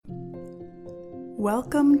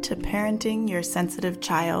Welcome to Parenting Your Sensitive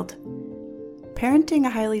Child. Parenting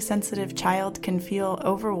a highly sensitive child can feel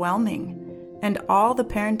overwhelming, and all the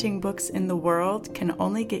parenting books in the world can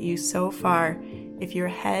only get you so far if your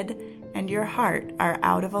head and your heart are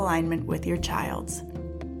out of alignment with your child's.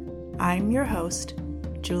 I'm your host,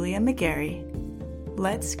 Julia McGarry.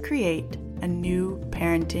 Let's create a new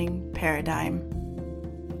parenting paradigm.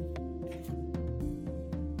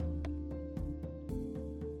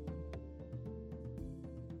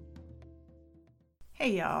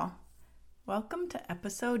 Hey y'all, welcome to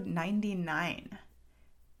episode 99.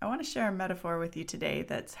 I want to share a metaphor with you today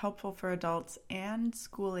that's helpful for adults and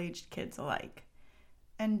school-aged kids alike.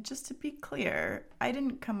 And just to be clear, I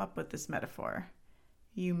didn't come up with this metaphor.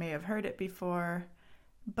 You may have heard it before,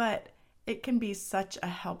 but it can be such a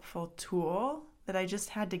helpful tool that I just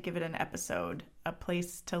had to give it an episode, a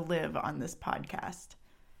place to live on this podcast.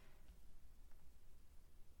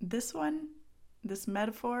 This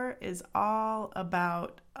metaphor is all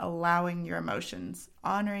about allowing your emotions,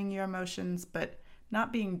 honoring your emotions, but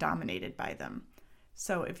not being dominated by them.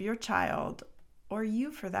 So if your child, or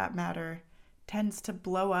you for that matter, tends to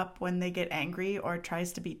blow up when they get angry or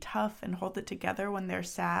tries to be tough and hold it together when they're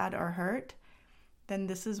sad or hurt, then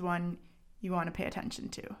this is one you want to pay attention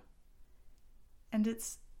to. And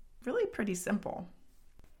it's really pretty simple.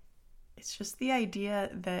 It's just the idea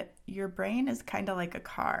that your brain is kind of like a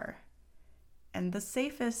car. And the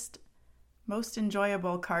safest, most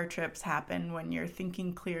enjoyable car trips happen when you're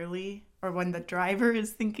thinking clearly, or when the driver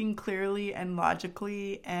is thinking clearly and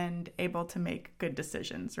logically and able to make good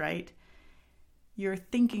decisions, right? Your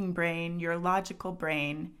thinking brain, your logical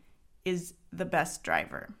brain is the best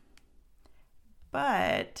driver.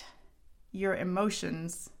 But your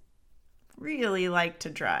emotions really like to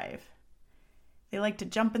drive. They like to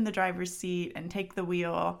jump in the driver's seat and take the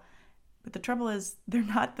wheel. But the trouble is, they're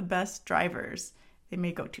not the best drivers. They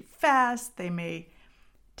may go too fast. They may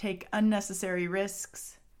take unnecessary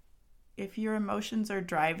risks. If your emotions are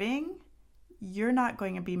driving, you're not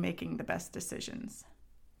going to be making the best decisions.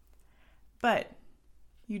 But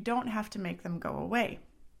you don't have to make them go away.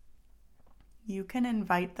 You can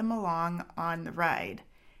invite them along on the ride.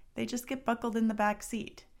 They just get buckled in the back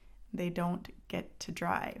seat. They don't get to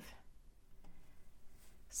drive.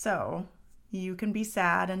 So, you can be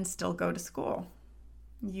sad and still go to school.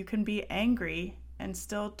 You can be angry and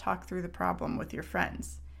still talk through the problem with your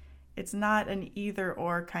friends. It's not an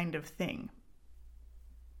either-or kind of thing.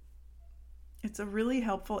 It's a really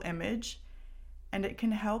helpful image, and it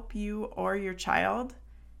can help you or your child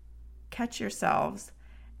catch yourselves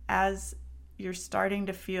as you're starting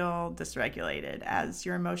to feel dysregulated, as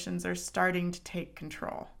your emotions are starting to take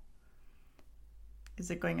control.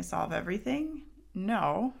 Is it going to solve everything?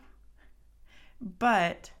 No.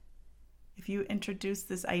 But if you introduce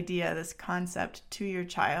this idea, this concept to your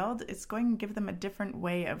child, it's going to give them a different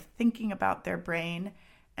way of thinking about their brain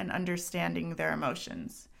and understanding their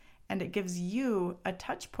emotions. And it gives you a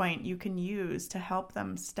touch point you can use to help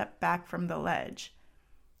them step back from the ledge.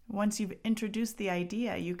 Once you've introduced the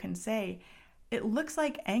idea, you can say, it looks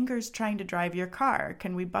like anger's trying to drive your car.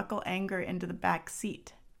 Can we buckle anger into the back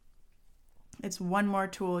seat? It's one more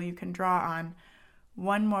tool you can draw on.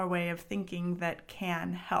 One more way of thinking that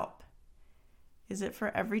can help. Is it for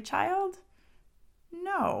every child?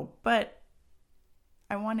 No, but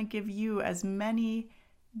I want to give you as many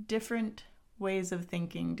different ways of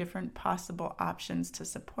thinking, different possible options to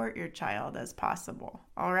support your child as possible.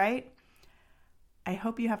 All right? I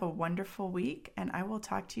hope you have a wonderful week, and I will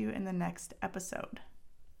talk to you in the next episode.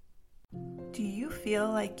 Do you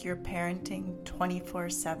feel like you're parenting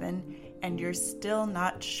 24/7 and you're still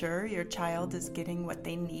not sure your child is getting what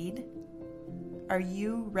they need? Are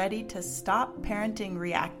you ready to stop parenting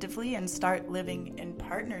reactively and start living in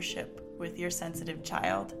partnership with your sensitive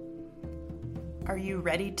child? Are you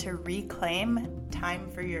ready to reclaim time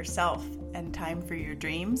for yourself and time for your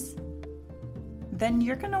dreams? Then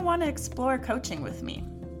you're going to want to explore coaching with me.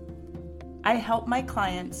 I help my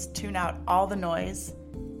clients tune out all the noise,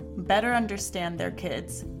 better understand their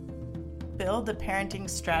kids, build a parenting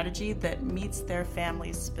strategy that meets their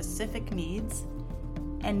family's specific needs,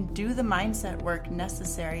 and do the mindset work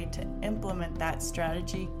necessary to implement that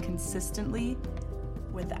strategy consistently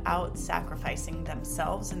without sacrificing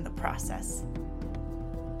themselves in the process.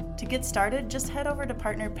 To get started, just head over to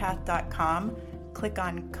partnerpath.com, click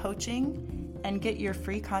on coaching, and get your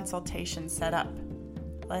free consultation set up.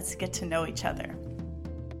 Let's get to know each other.